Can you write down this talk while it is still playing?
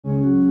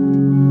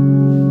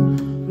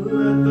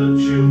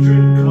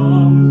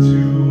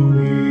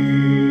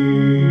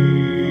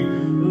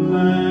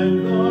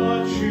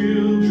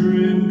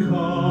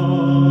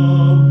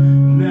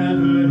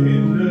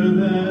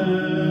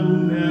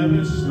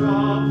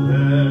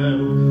them.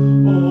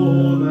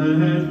 Oh,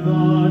 let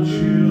the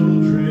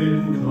children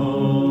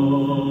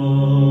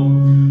come.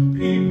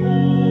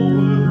 People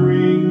were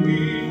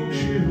bringing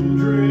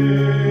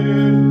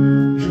children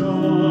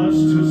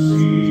just to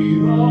see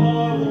the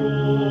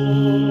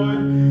Lord.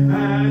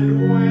 And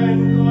when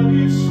the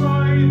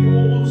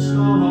disciples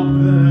stopped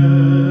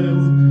them,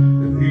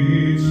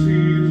 this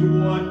is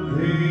what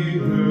they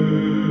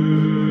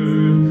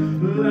heard.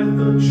 Let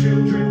the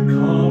children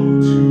come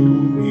to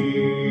me.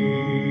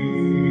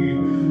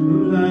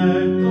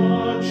 Let the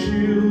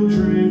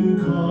children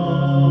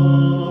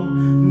come.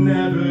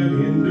 Never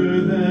hinder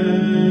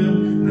them,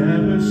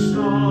 never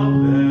stop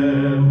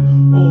them.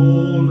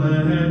 Oh,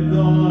 let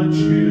the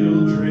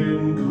children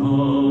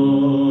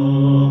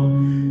come.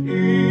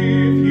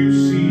 If you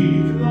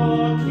seek the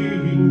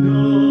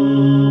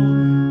kingdom,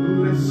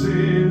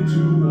 listen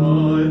to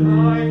what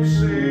I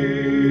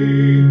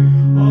say.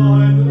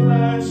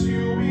 Unless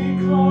you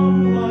become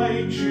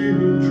like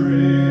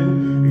children,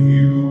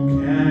 you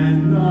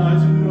cannot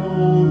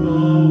know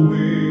the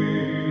way.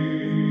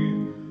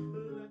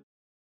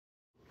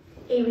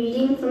 A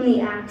reading from the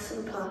Acts of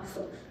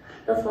Apostles.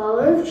 The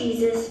followers of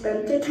Jesus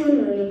spent their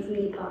time learning from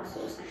the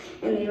apostles,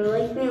 and they were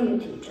like family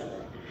to each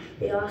other.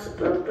 They also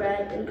broke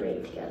bread and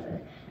prayed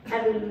together.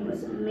 Everyone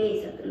was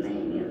amazed at the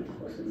many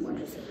miracles and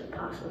wonders that the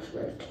apostles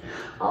worked.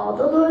 All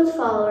the Lord's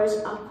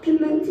followers often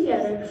met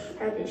together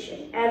as they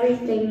shared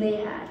everything they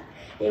had.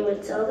 They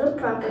would sell their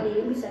property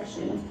and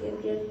possessions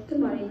and give the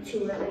money to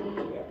whoever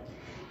needed it.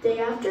 Day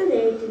after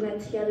day, they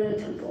met together in the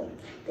temple.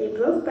 They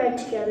broke bread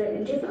together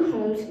in different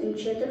homes and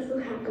shared their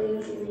food happily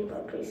and freely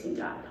while praising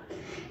God.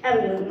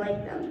 Everyone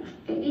liked them,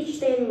 and each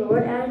day the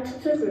Lord added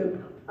to the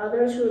group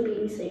others who were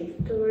being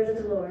saved. The word of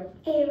the Lord.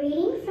 A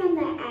reading from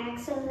the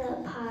Acts of the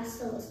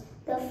Apostles.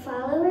 The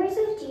followers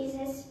of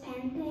Jesus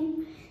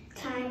spent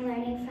time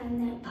learning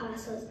from the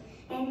apostles,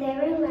 and they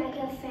were like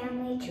a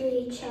family to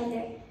each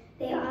other.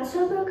 They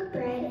also broke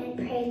bread and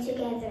prayed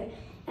together.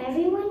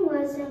 Everyone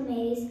was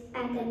amazed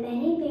at the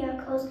many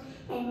miracles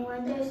and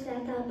wonders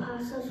that the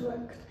apostles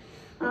worked.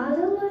 All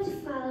the Lord's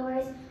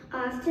followers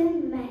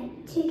often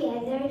met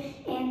together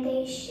and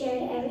they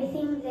shared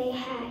everything they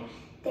had.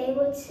 They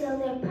would sell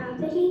their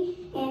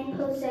property and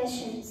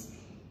possessions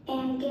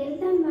and give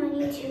the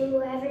money to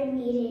whoever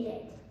needed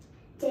it.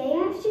 Day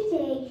after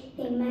day,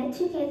 they met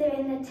together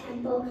in the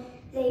temple.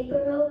 They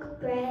broke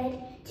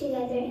bread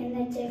together in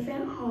the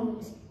different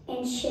homes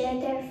and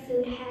shared their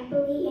food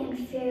happily and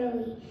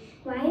freely.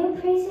 While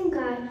praising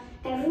God,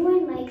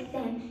 everyone liked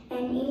them,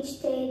 and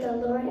each day the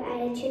Lord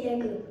added to their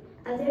group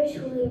others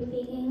who were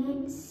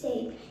being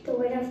saved. The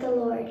word of the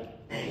Lord.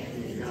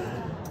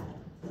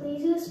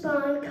 Please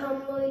respond,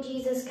 "Come, Lord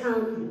Jesus,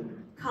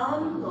 come."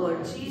 Come,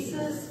 Lord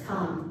Jesus,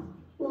 come.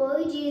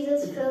 Lord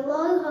Jesus, fill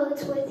our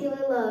hearts with your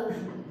love.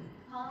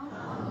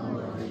 Come,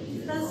 Lord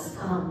Jesus,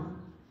 come.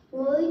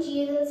 Lord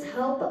Jesus,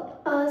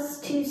 help us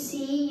to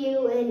see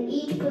you in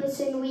each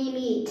person we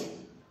meet.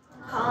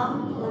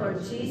 Come,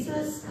 Lord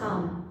Jesus,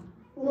 come.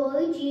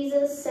 Lord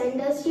Jesus,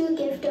 send us your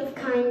gift of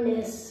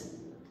kindness.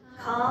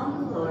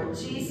 Come, Lord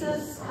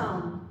Jesus,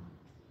 come.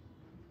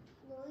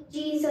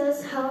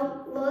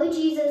 Lord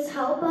Jesus,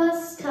 help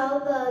us tell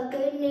the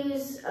good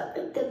news,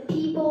 the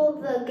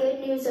people the good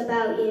news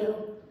about you.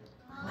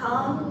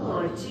 Come,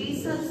 Lord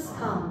Jesus,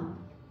 come.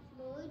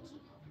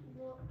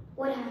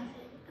 What happened?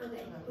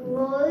 Okay.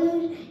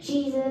 Lord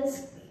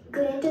Jesus,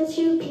 grant us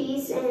your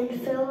peace and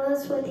fill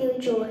us with your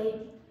joy.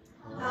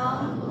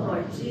 Come,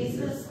 Lord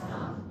Jesus,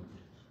 come.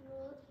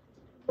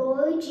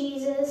 Lord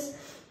Jesus,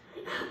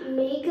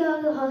 make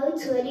our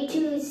hearts ready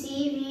to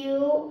receive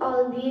you,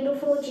 our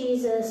beautiful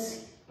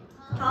Jesus.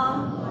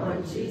 Come,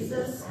 Lord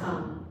Jesus,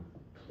 come.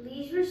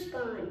 Please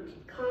respond.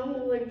 Come,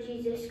 Lord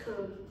Jesus,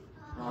 come.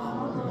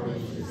 Come, Lord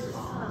Jesus,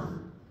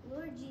 come.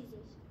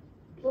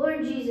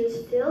 Lord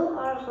Jesus, fill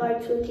our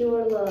hearts with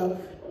your love.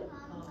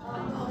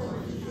 Come,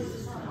 Lord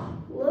Jesus,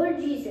 come. Lord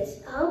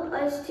Jesus, help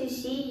us to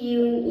see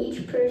you in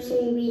each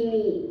person we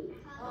meet.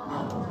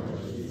 Come, Lord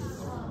Jesus,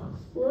 come.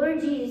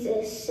 Lord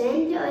Jesus,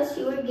 send us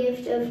your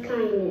gift of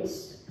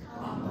kindness.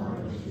 Come,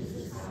 Lord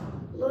Jesus,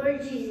 come.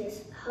 Lord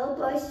Jesus, help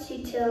us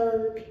to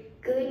tell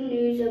good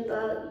news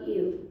about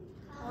you.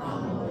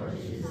 Come, Lord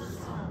Jesus,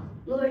 come.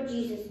 Lord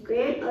Jesus,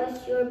 grant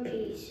us your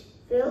peace.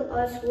 Fill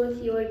us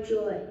with your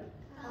joy.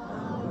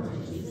 Come,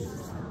 Lord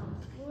Jesus, come.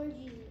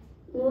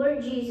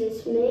 Lord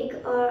Jesus, make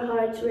our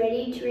hearts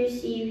ready to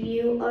receive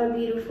you, our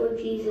beautiful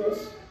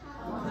Jesus.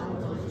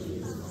 Come, Lord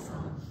Jesus,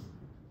 come.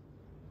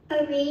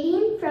 A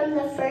reading from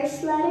the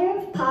first letter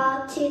of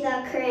Paul to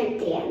the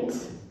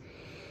Corinthians.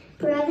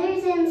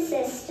 Brothers and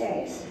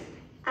sisters,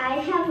 I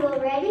have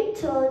already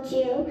told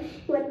you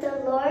what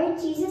the Lord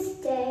Jesus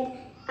did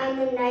on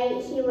the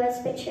night he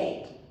was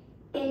betrayed.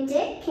 And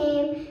it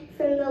came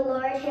from the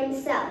Lord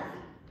himself.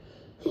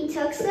 He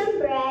took some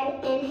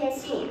bread in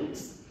his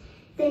hands.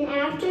 Then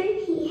after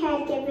he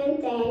had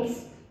given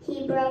thanks,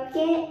 he broke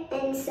it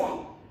and said,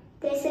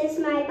 "This is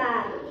my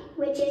body,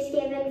 which is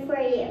given for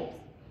you.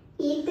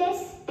 Eat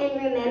this and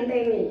remember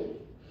me."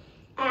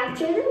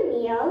 After the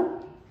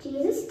meal,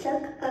 Jesus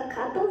took a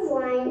cup of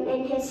wine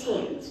in his his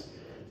hands.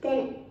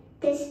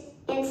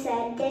 And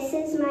said, "This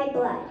is my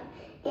blood."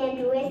 And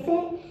with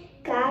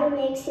it, God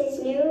makes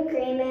his new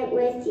agreement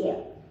with you.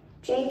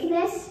 Drink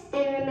this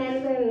and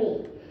remember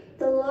me.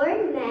 The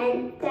Lord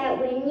meant that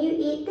when you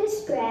eat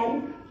this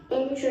bread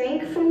and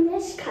drink from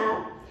this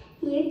cup,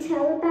 you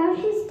tell about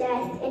his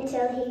death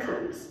until he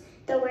comes.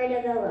 The word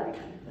of the Lord.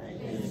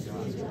 Thanks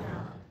be to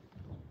God.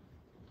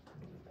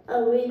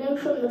 A reading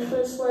from the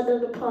first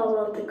letter of Paul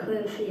of the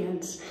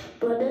Corinthians.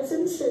 Brothers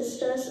and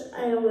sisters,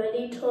 I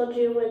already told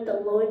you what the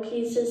Lord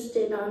Jesus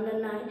did on the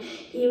night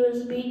he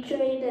was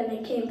betrayed, and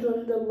it came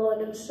from the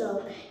Lord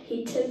himself.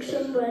 He took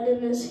some bread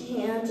in his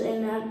hands,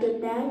 and after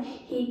that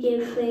he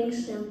gave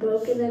thanks and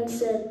broke it and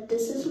said,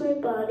 "This is my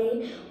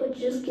body,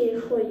 which is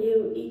given for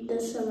you. Eat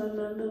this and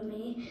remember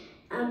me."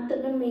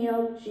 After the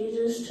meal,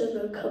 Jesus took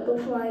a cup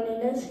of wine in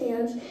his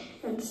hands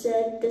and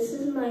said, "This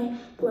is my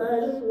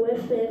blood.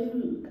 With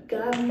it,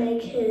 God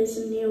make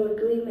his new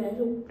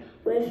agreement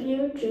with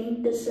you.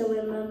 Drink this and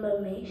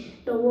remember me."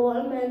 The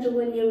Lord meant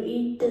when you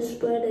eat this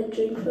bread and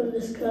drink from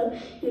this cup,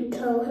 you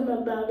tell him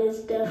about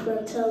his death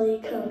until he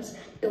comes.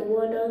 The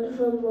word of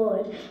the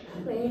Lord.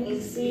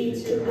 Thanks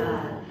be to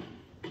God.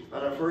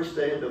 On the first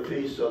day of the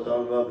Feast of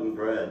Unleavened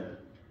Bread,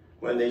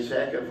 when they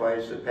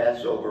sacrificed the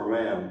Passover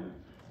lamb,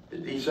 the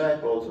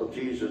disciples of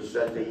Jesus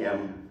said to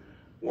him,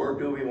 "Where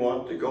do we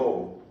want to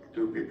go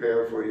to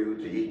prepare for you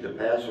to eat the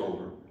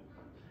Passover?"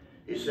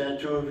 He sent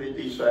two of his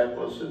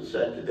disciples and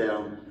said to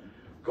them,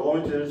 "Go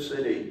into the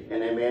city,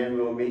 and a man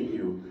will meet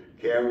you,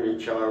 carrying a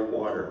jar of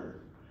water.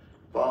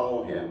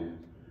 Follow him.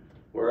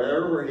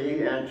 Wherever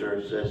he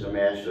enters as the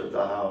master of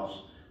the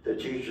house," the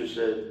teacher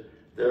said,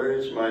 "There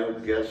is my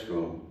guest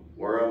room,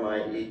 where I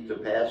might eat the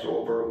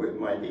Passover with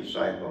my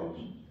disciples.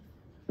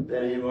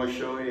 Then he will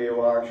show you a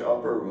large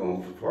upper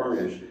room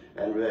furnished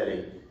and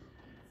ready,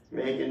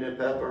 making the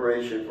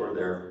preparation for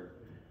there."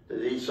 The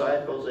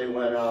disciples, they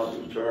went out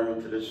and returned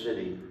into the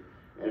city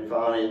and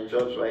found it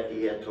just like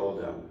he had told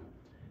them,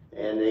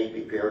 and they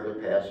prepared the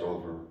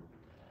Passover.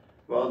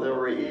 While they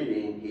were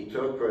eating, he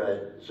took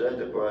bread, said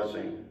the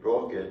blessing,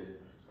 broke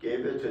it,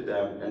 gave it to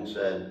them, and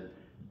said,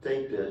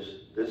 "Take this,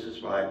 this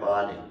is my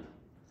body."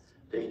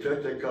 They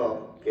took the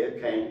cup, gave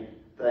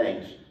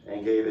thanks,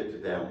 and gave it to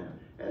them,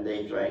 and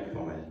they drank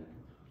from it.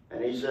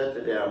 And he said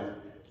to them,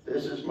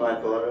 "This is my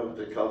blood of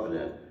the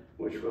covenant,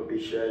 which will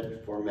be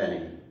shed for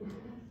many.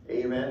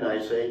 Amen, I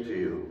say to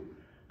you,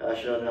 I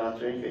shall not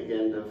drink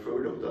again the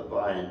fruit of the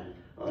vine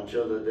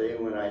until the day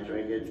when I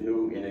drink it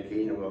new in the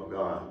kingdom of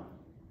God."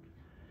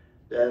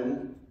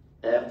 Then,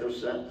 after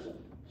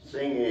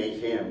singing a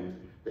hymn,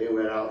 they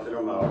went out to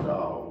the Mount of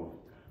Olives,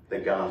 the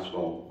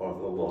gospel of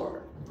the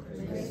Lord.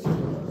 Praise to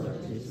the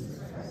Lord Jesus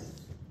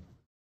Christ.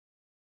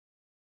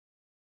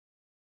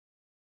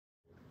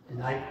 The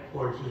night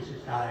before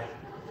Jesus died,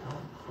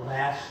 the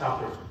Last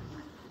Supper.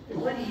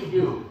 And what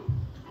do?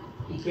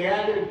 He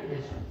gathered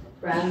his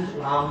friends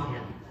around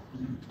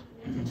him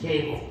at the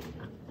table.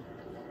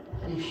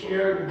 He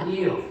shared a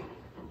meal,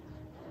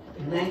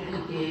 and then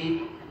he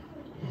gave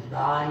his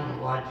body and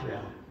blood to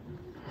them,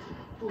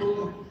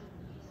 food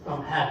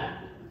from heaven.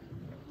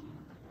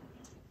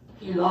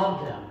 He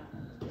loved them.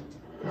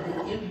 It was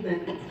an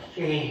intimate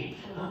exchange.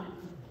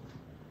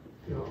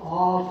 They were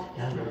all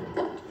together.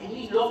 And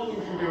he looked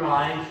into their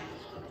eyes,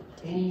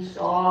 and he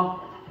saw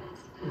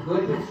the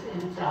goodness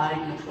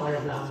inside each one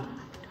of them.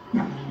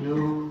 He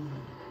knew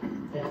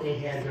that they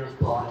had their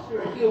flaws. They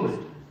were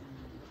human.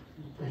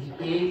 But he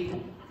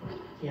gave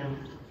him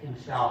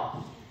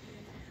himself.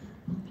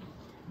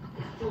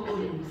 The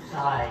food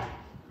inside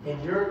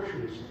and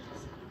nurtures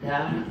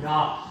them and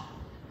us.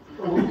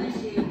 So when we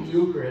see the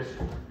Eucharist,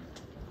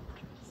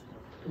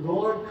 the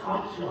Lord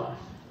comes to us.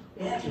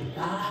 Imagine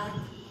God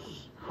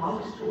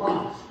comes to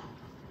us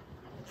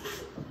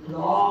with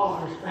all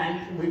our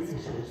strengths and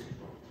weaknesses.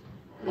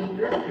 He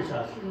nurtures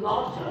us. He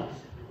loves us.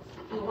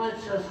 He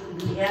wants us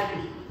to be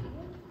happy.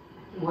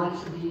 He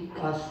wants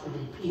us to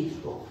be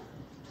peaceful.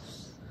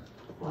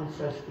 He wants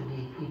us to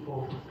be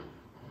people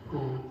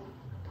who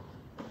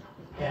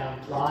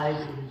have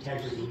lives of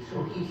integrity.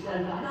 So he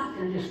says, "I'm not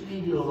going to just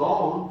leave you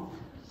alone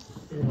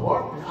as an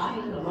orphan. I'm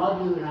going to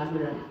love you, and I'm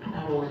going to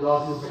not only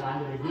love you, but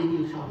I'm going to give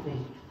you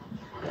something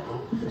that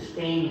will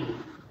sustain you.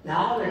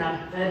 Now that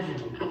I've fed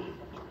you,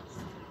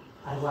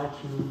 I want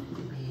you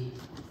to be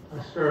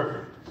a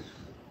servant."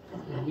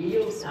 He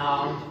kneels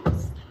down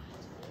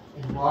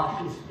and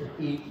washes the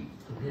feet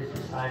of his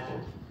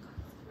disciples.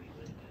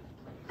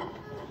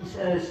 He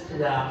says to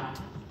them,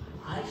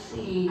 "I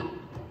see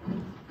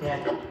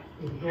that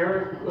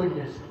inherent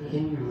goodness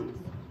in you.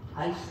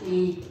 I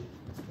see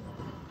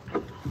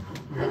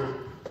your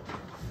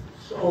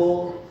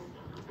soul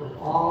with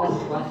all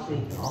the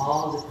blessings,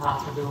 all the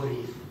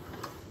possibilities.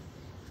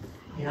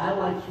 And I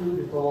want you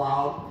to go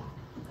out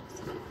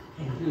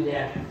and do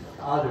that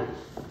to others.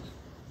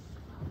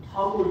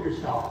 Humble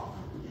yourself.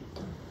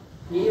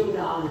 Kneel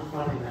down in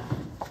front of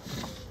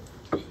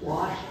them.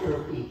 Wash their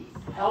feet.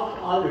 Help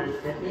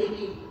others that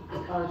maybe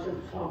because of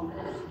some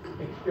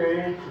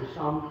experience or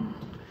some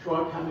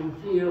shortcoming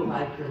feel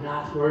like you're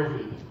not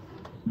worthy.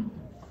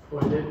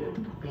 for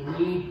they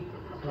need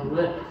a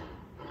lift.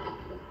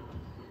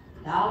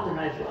 Now that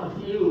I've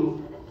loved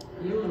you,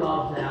 you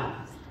love them.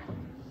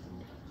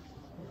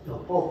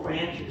 Pope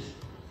Francis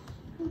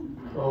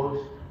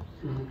goes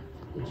to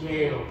the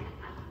jail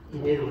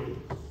in Italy,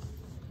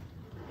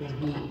 and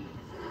he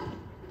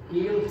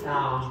kneels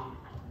down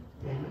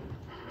and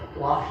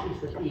washes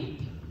the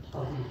feet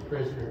of these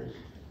prisoners.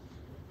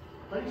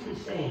 What is he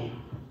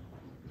saying?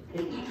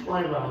 That each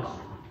one of us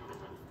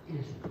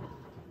is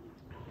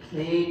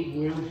made in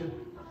the image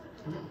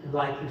and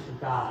likeness of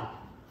God.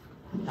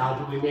 Now,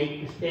 do we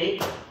make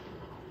mistakes?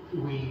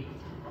 Do we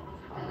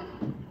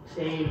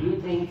say and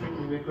do things that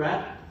we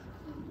regret?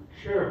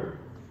 Sure.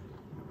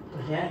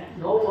 But that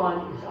no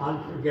one is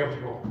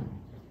unforgivable.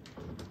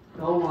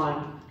 No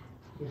one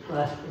is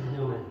less than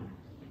human.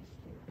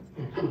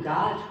 And through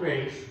God's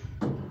grace,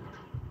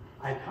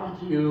 I come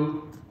to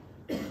you,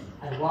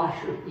 I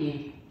wash your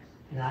feet,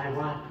 and I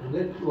want to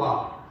lift you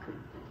up.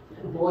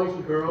 So boys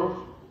and girls,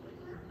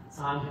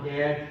 moms and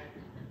dads,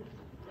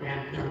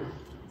 grandparents,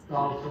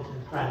 relatives,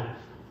 and friends,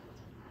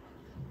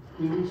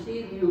 we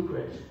receive the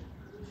Eucharist.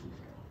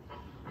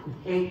 We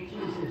take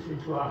Jesus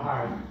into our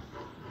heart,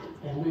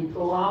 and we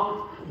go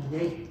out and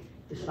make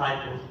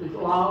disciples. We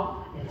go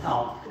out and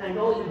help. And I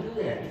know you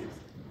do that.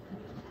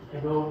 I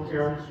know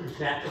parents are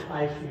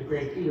sacrificing a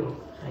great deal.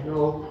 I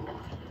know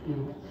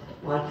you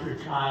want your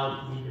child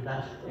to be the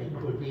best they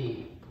could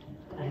be.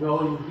 I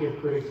know you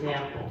give good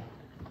example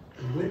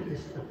and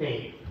witness the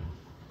faith.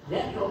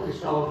 That's what we're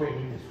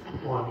celebrating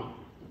this morning.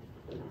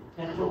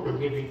 That's what we're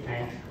giving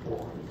thanks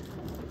for.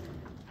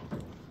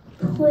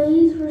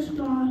 Please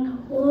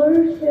respond,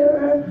 Lord, hear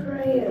our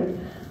prayer.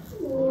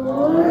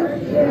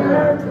 Lord, hear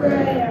our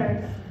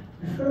prayer.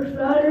 For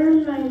Father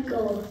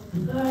Michael,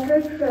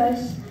 Father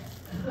Chris,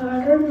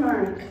 Father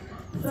Mark,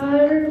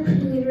 Father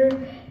Peter,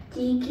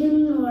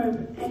 Deacon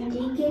Norbert, and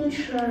Deacon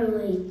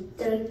Charlie,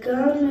 that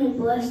God may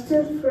bless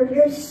them for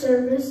their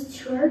service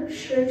to our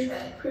church,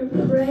 we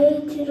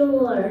pray to the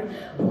Lord.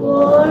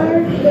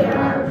 Lord, hear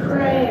our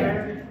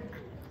prayer.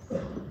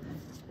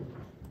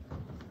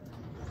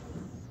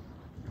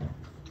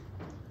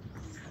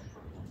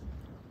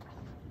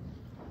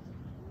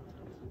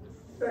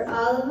 For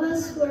all of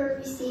us who are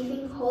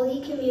receiving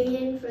Holy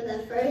Communion for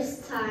the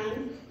first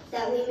time,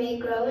 that we may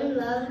grow in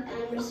love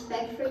and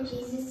respect for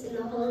Jesus in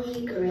the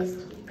Holy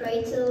Eucharist, we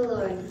pray to the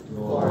Lord.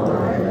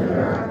 Lord, hear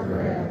our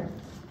prayer.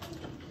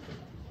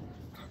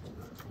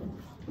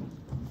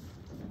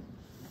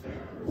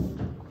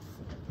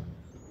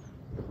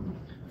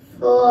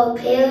 For all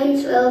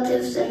parents,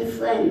 relatives, and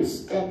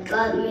friends, that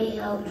God may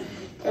help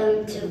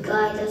them to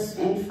guide us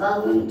in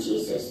following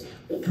Jesus,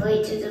 we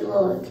pray to the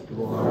Lord.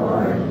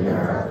 Lord, hear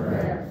our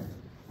prayer.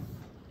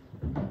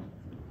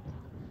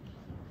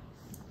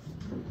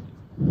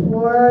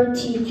 For our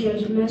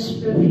teachers,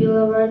 Miss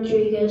Fabiola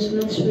Rodriguez,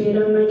 Miss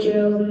Rita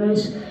Madrigal,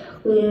 Miss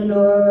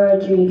Leonora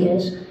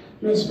Rodriguez,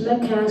 Miss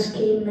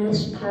McCaskey,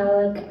 Miss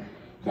Pasciak,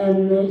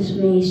 and Miss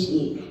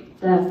Macy,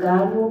 that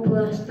God will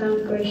bless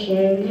them for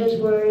sharing His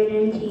word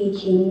and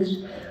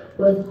teachings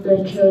with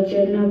the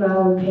children of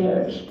our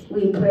parish.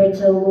 We pray to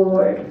the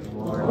Lord.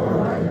 Lord,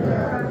 hear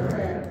our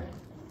prayer.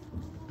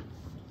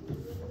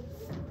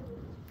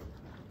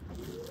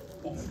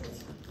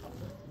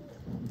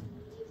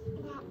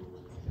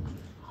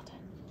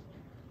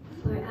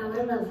 For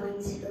our loved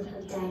ones who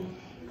have died,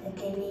 that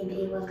they may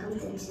be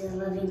welcomed into the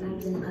loving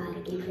arms of God,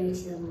 we pray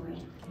to the Lord.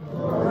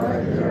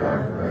 Lord, hear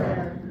our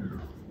prayer.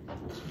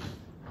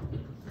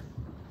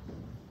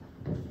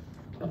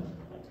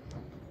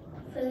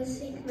 For the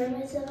sick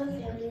members of our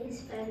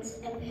families, friends,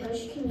 and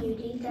parish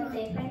community, that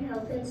they find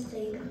help and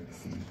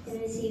strength in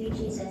receiving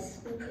Jesus,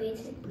 we pray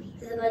to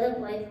the bread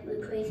of life, we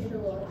pray to the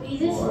Lord.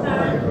 Jesus,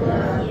 Father,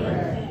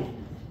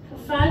 for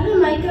Father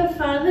Michael,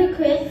 Father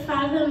Chris,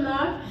 Father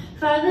Mark,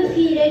 Father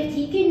Peter,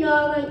 Deacon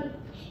Norbert,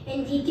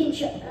 and Deacon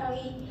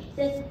Charlie,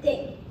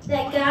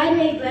 that God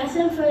may bless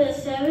them for the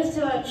service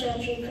to our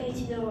church, we pray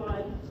to the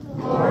Lord.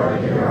 Lord,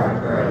 hear our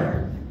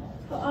prayer.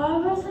 For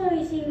all of us who are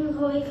receiving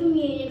Holy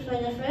Communion for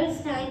the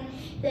first time,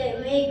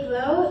 that may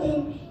grow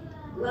in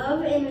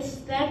love and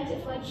respect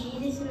for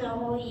Jesus in the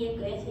Holy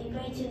Eucharist, we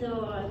pray to the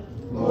Lord.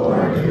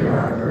 Lord, hear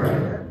our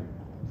prayer.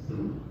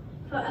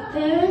 For our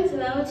parents,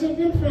 relatives,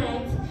 and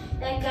friends,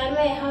 that God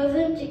may help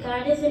them to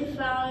guide us in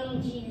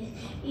following Jesus,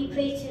 we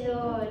pray to the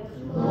Lord.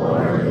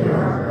 Lord, hear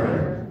our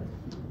prayer.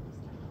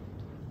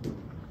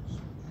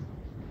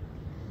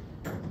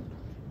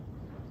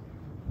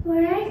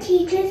 For our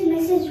teachers,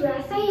 Mrs.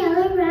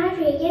 Rafaela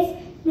Rodriguez,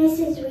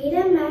 Mrs.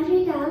 Rita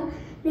Madrigal,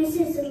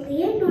 Mrs.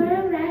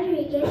 Leonora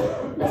Rodriguez,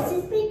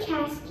 Mrs.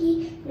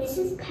 McCaskey,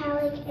 Mrs.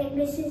 Pasciak, and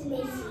Mrs.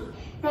 Macy,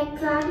 that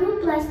God will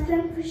bless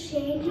them for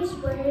sharing His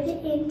word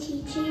and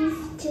teachings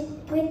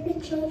with the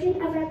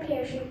children of our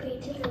parish, we pray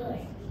to the Lord.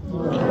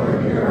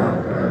 Lord, hear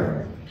our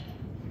prayer.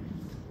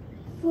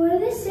 For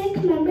the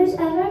sick members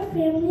of our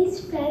families,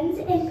 friends,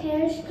 and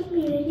parish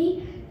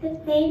community,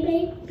 that they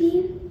may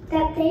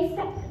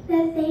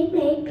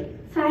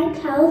find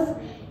health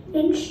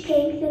and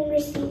strength in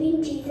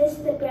receiving Jesus,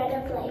 the bread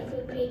of life,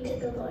 we pray to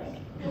the Lord.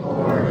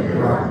 Lord,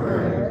 hear our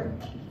prayer.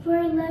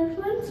 For loved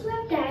ones who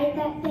have died,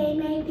 that they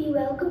may be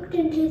welcomed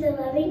into the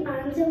loving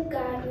arms of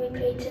God, we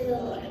pray to the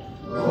Lord.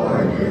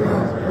 Lord, hear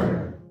our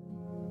prayer.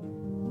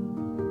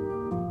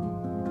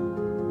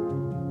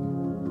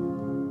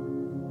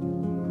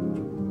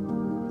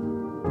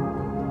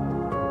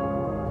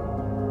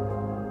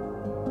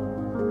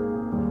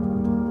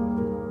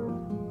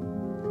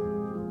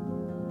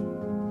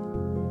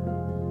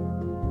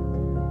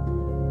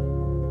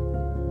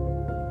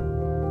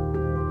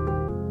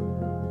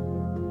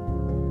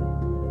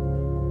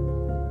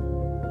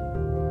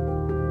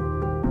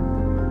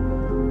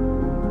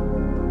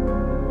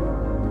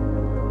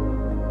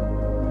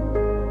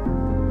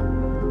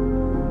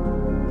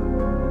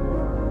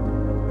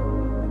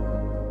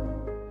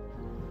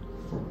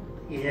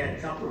 He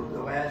had supper for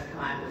the last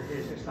time with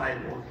his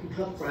disciples. He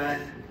took bread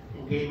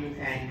and gave him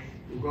thanks.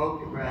 He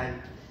broke the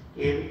bread,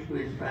 gave it to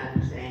his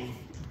friends, saying,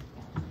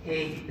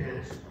 "Take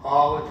this,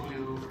 all of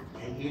you,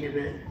 and eat of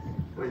it,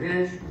 for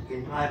this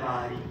is my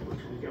body,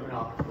 which was given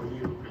up for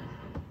you."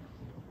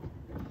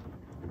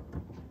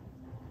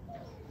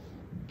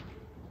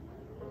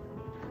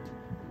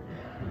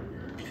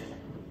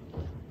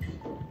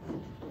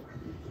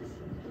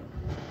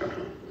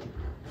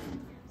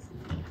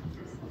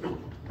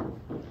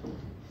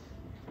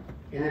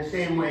 In the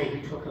same way,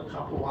 he took a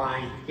cup of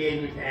wine,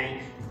 gave him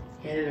thanks,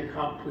 handed a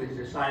cup to his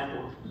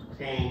disciples,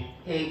 saying,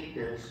 "Take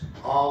this,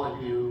 all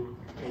of you,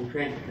 and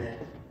drink of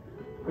it.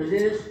 For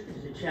this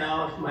is the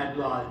chalice of my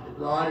blood, the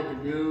blood of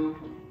the new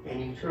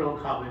and eternal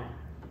covenant,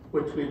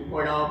 which we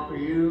poured out for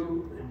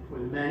you and for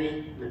the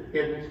many for the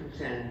forgiveness of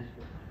sins.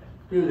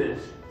 Do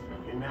this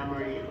in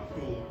memory of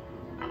me."